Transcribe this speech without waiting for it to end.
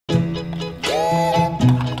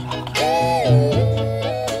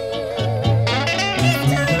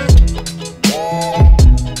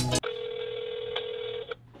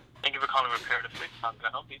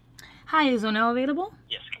Hi, is Onel available?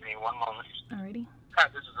 Yes, give me one moment. Alrighty. Hi,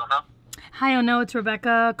 this is Onel. Hi, Onel. It's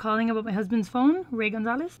Rebecca calling about my husband's phone, Ray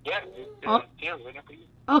Gonzalez. Yeah, waiting for you.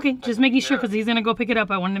 Okay, just making sure because he's going to go pick it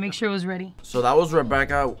up. I wanted to make sure it was ready. So that was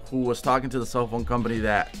Rebecca, who was talking to the cell phone company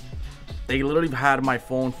that they literally had my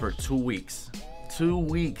phone for 2 weeks. 2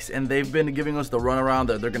 weeks, and they've been giving us the runaround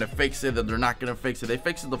that they're gonna fix it, that they're not gonna fix it. They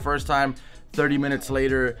fixed it the first time. 30 minutes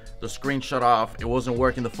later, the screen shut off. It wasn't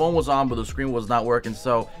working. The phone was on, but the screen was not working.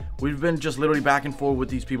 So we've been just literally back and forth with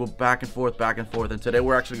these people, back and forth. And today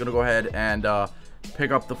we're actually gonna go ahead and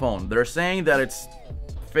pick up the phone. They're saying that it's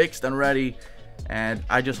fixed and ready, and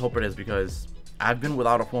I just hope it is, because I've been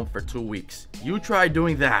without a phone for 2 weeks. You try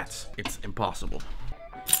doing that, it's impossible.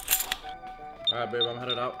 All right, babe, I'm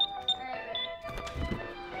headed out.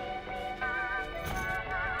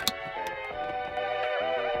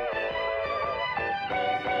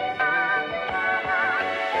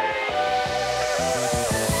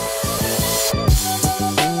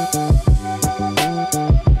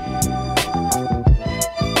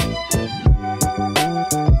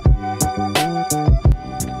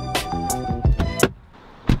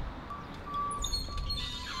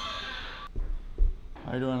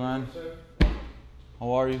 How you doing, man?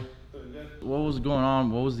 How are you? Good. What was going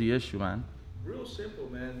on? What was the issue, man? Real simple,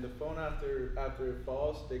 man. The phone after it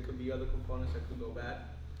falls, there could be other components that could go bad,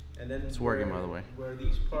 and then It's working, by the way. Where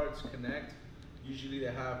these parts connect, usually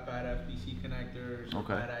they have bad FPC connectors, or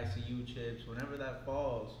bad ICU chips. Whenever that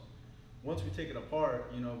falls, once we take it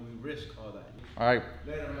apart, you know, we risk all that. All right.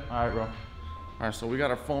 Later, man. All right, bro. All right, so we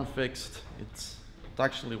got our phone fixed. It's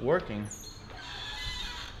actually working.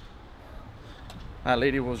 That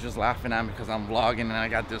lady was just laughing at me because I'm vlogging and I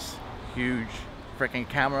got this huge freaking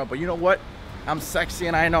camera. But you know what? I'm sexy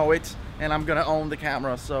and I know it, and I'm gonna own the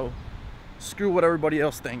camera. So screw what everybody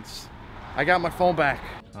else thinks. I got my phone back.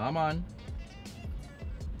 Come on.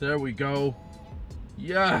 There we go.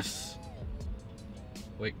 Yes.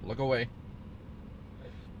 Wait, look away.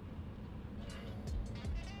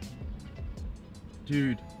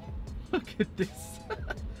 Dude, look at this.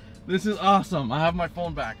 This is awesome. I have my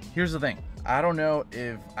phone back. Here's the thing. I don't know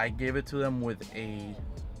if I gave it to them with a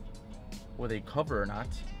cover or not.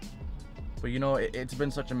 But you know, it's been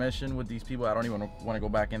such a mission with these people. I don't even want to go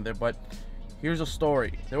back in there. But here's a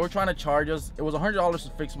story. They were trying to charge us. It was $100 to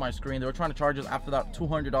fix my screen. They were trying to charge us after that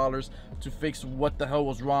 $200 to fix what the hell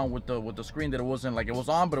was wrong with the screen, that it wasn't, like, it was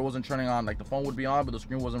on but it wasn't turning on. Like, the phone would be on but the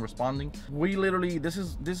screen wasn't responding. We literally, this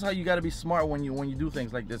is how you got to be smart when you do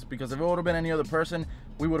things like this, because if it would have been any other person,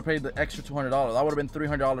 we would have paid the extra $200. That would have been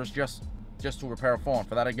 $300 just to repair a phone.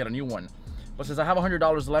 For that, I get a new one. But since I have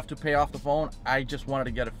 $100 left to pay off the phone, I just wanted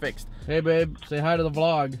to get it fixed. Hey babe, say hi to the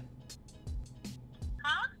vlog.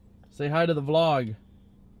 Huh? Say hi to the vlog.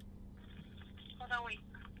 Hold on, wait.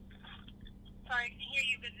 Sorry, I can hear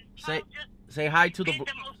you, but this Say child just say hi to the. did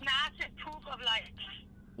the most massive poop of life.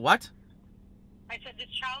 What? I said this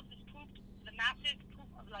child just pooped the massive poop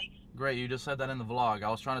of life. Great, you just said that in the vlog. I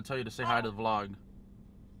was trying to tell you to say hi to the vlog.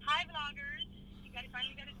 Hi, vloggers. You gotta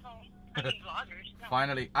finally get his phone. I mean, vloggers. No.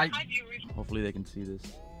 Finally, Hi, viewers. Hopefully they can see this.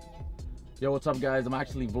 Yo, what's up, guys? I'm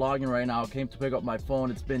actually vlogging right now. I came to pick up my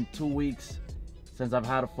phone. It's been 2 weeks since I've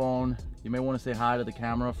had a phone. You may want to say hi to the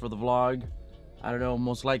camera for the vlog. I don't know,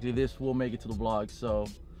 most likely this will make it to the vlog, so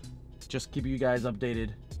just keep you guys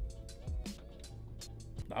updated.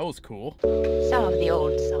 That was cool. Some of the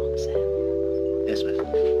old songs, sir. Yes,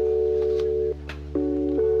 ma'am.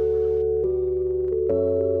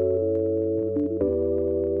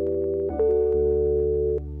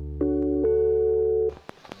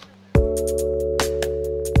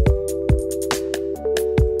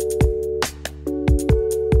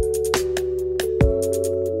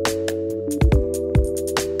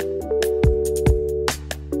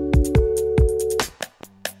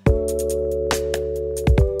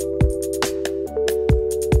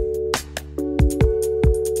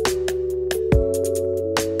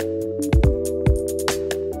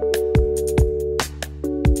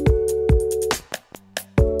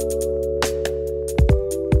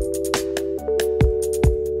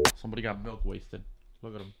 Somebody got milk wasted.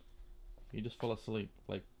 Look at him. He just fell asleep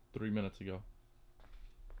like 3 minutes ago.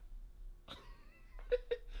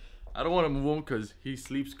 I don't want to move him because he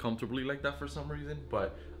sleeps comfortably like that for some reason.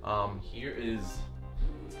 But here is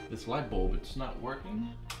this light bulb. It's not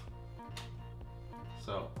working.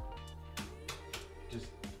 So just,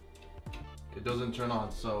 it doesn't turn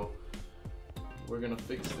on. So we're gonna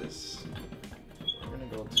fix this. We're gonna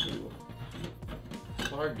go to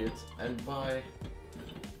Target and buy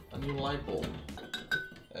a new light bulb.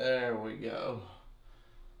 There we go.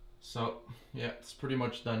 So yeah, it's pretty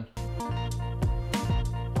much done.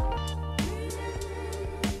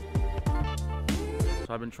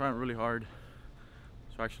 So I've been trying really hard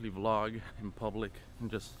to actually vlog in public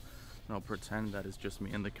and just, you know, pretend that it's just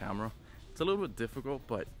me and the camera. It's a little bit difficult,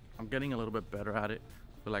 but I'm getting a little bit better at it.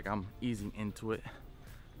 I feel like I'm easing into it.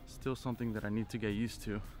 Still something that I need to get used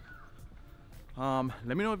to.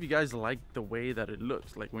 Let me know if you guys like the way that it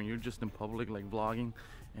looks, like when you're just in public, like vlogging,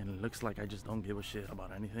 and it looks like I just don't give a shit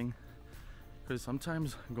about anything. Because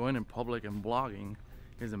sometimes going in public and vlogging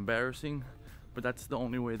is embarrassing, but that's the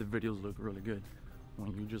only way the videos look really good.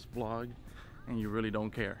 When you just vlog and you really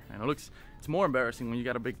don't care. And it's more embarrassing when you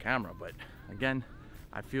got a big camera, but again,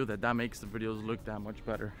 I feel that that makes the videos look that much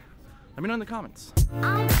better. Let me know in the comments.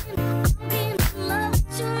 Alright,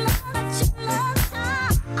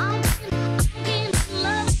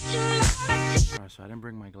 so I didn't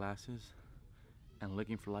bring my glasses, and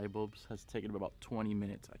looking for light bulbs has taken about 20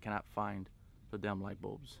 minutes. I cannot find the damn light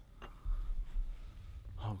bulbs.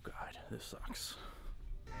 Oh god, this sucks.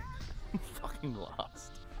 I'm fucking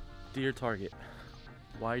lost. Dear Target,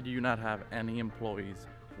 why do you not have any employees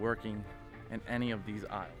working in any of these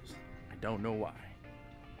aisles? I don't know why,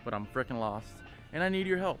 but I'm freaking lost and I need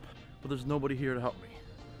your help, but there's nobody here to help me.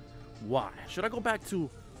 Why? Should I go back to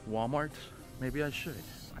Walmart? Maybe I should.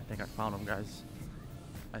 I think I found them, guys.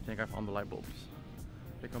 I think I found the light bulbs.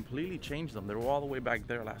 They completely changed them. They were all the way back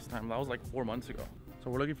there last time. That was like 4 months ago. So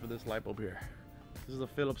we're looking for this light bulb here. This is a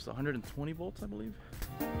Philips 120 volts, I believe.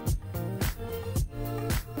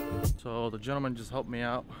 So the gentleman just helped me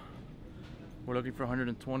out. We're looking for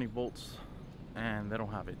 120 volts and they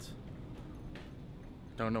don't have it.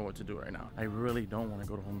 Don't know what to do right now. I really don't want to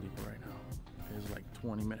go to Home Depot right now. It's like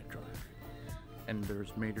 20-minute drive. And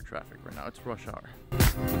there's major traffic right now. It's rush hour.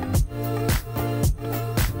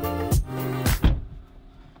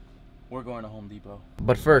 We're going to Home Depot.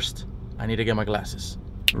 But first, I need to get my glasses.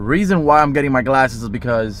 Reason why I'm getting my glasses is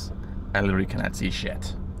because I literally cannot see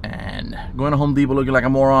shit. And going to Home Depot looking like a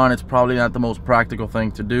moron, it's probably not the most practical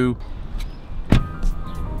thing to do.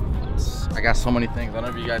 I got so many things. I don't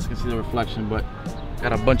know if you guys can see the reflection, but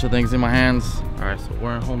got a bunch of things in my hands. All right, so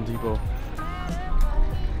we're in Home Depot.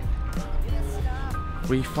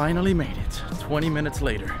 We finally made it, 20 minutes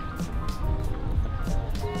later.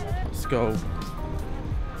 Let's go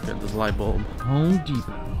get this light bulb. Home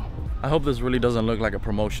Depot. I hope this really doesn't look like a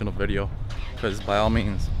promotional video, because by all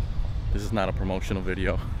means, this is not a promotional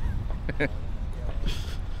video. Got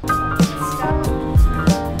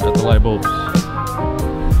the light bulbs.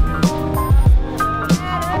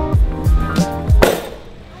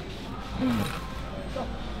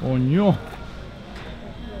 Oh no.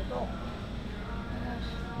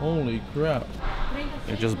 Holy crap.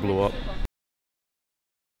 It just blew up.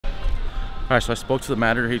 Alright, so I spoke to the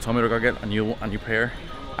manager. He told me to go get a new pair.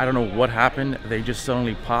 I don't know what happened. They just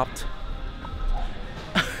suddenly popped.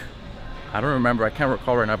 I don't remember. I can't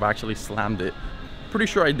recall right now if I actually slammed it. Pretty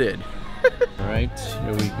sure I did. Alright,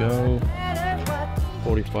 here we go.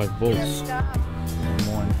 45 volts.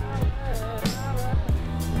 One.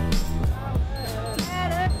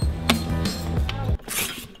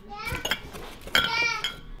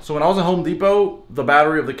 So when I was at Home Depot, the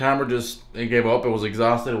battery of the camera it gave up. It was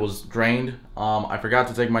exhausted, it was drained. I forgot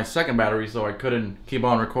to take my second battery, so I couldn't keep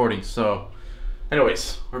on recording. So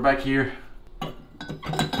anyways, we're back here.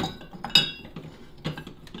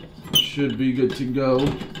 Should be good to go.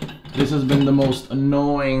 This has been the most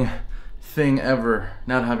annoying thing ever,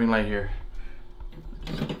 not having light here.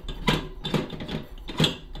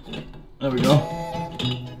 There we go.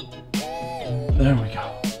 There we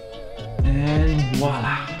go. And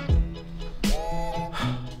voila.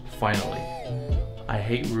 Finally. I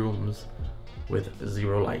hate rooms with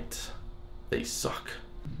zero light. They suck.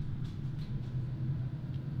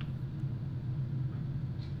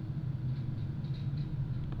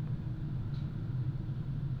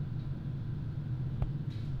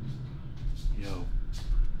 Yo,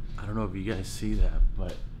 I don't know if you guys see that,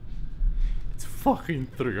 but it's fucking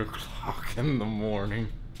 3 o'clock in the morning.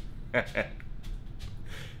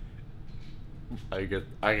 I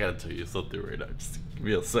gotta tell you something right now. Just give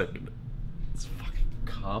me a second. It's fucking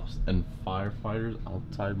cops and firefighters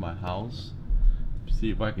outside my house.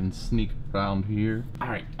 See if I can sneak around here.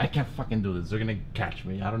 Alright, I can't fucking do this. They're gonna catch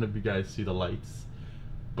me. I don't know if you guys see the lights,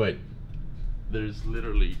 but there's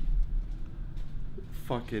literally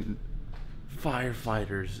fucking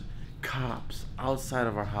firefighters, cops outside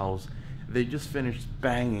of our house. They just finished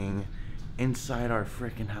banging inside our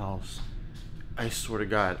freaking house. I swear to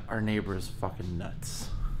God, our neighbor is fucking nuts.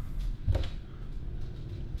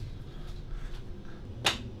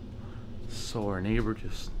 So our neighbor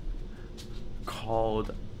just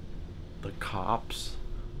called the cops.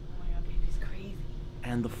 Oh my God, baby's crazy.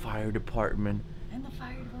 And the fire department And the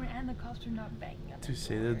fire department and the cops are not banging up. To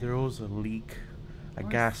say that there was a leak, a Or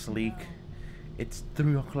gas smell. leak. It's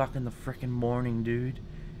 3 o'clock in the freaking morning, dude,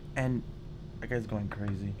 and that guy's going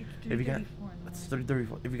crazy. It's If you got, 3:34 in the it's morning.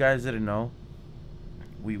 3:34. If you guys didn't know,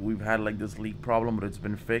 we've had like this leak problem, but it's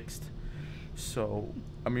been fixed. So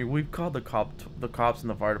I mean, we've called the cops and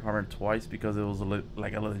the fire department twice because it was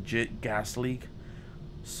like a legit gas leak.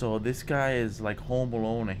 So this guy is like home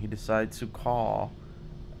alone, and he decides to call.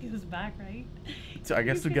 It was back, right? I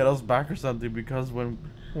guess to get us back or something, because when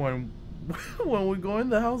we go in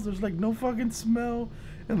the house, there's like no fucking smell,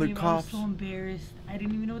 and the I cops. was so embarrassed. I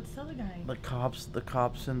didn't even know what to tell the guy. The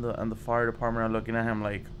cops and the fire department are looking at him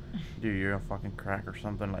like, dude, you're a fucking crack or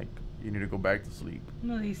something. Like, you need to go back to sleep.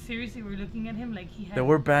 No, they seriously were looking at him like he had. They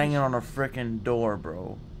were banging on a freaking door,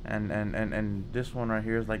 bro. And this one right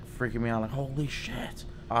here is like freaking me out. Like, holy shit!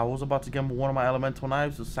 I was about to get one of my elemental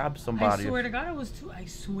knives to stab somebody. I swear to God, I was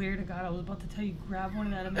about to tell you, grab one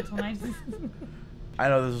of the elemental knives. I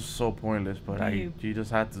know this is so pointless, but Dude. you just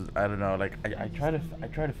had to. I don't know. Like, I tried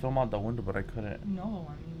to film out the window, but I couldn't. No,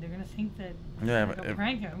 I mean they're gonna think that Yeah, it's like a if-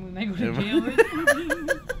 prank and we might go to if- jail or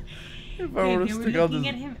something. If I were Babe, to they were stick out looking this.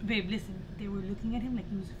 at him. Babe, listen, they were looking at him like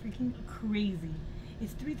he was freaking crazy.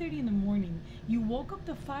 It's 3:30 in the morning. You woke up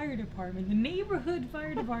the fire department, the neighborhood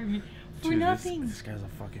fire department, for Dude, nothing. This guy's a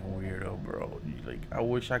fucking weirdo, bro. Like, I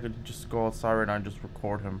wish I could just go outside right now and just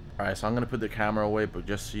record him. All right, so I'm gonna put the camera away, but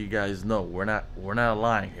just so you guys know, we're not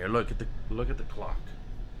lying here. Look at the clock.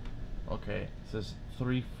 Okay, it says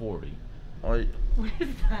 3:40. Oh, What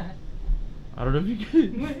is that? I don't know if you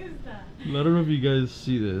guys. What is that? I don't know if you guys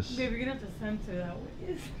see this. Babe, you're gonna have to censor that. What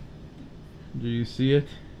is? Do you see it?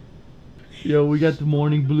 Yo, we got the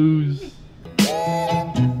morning blues.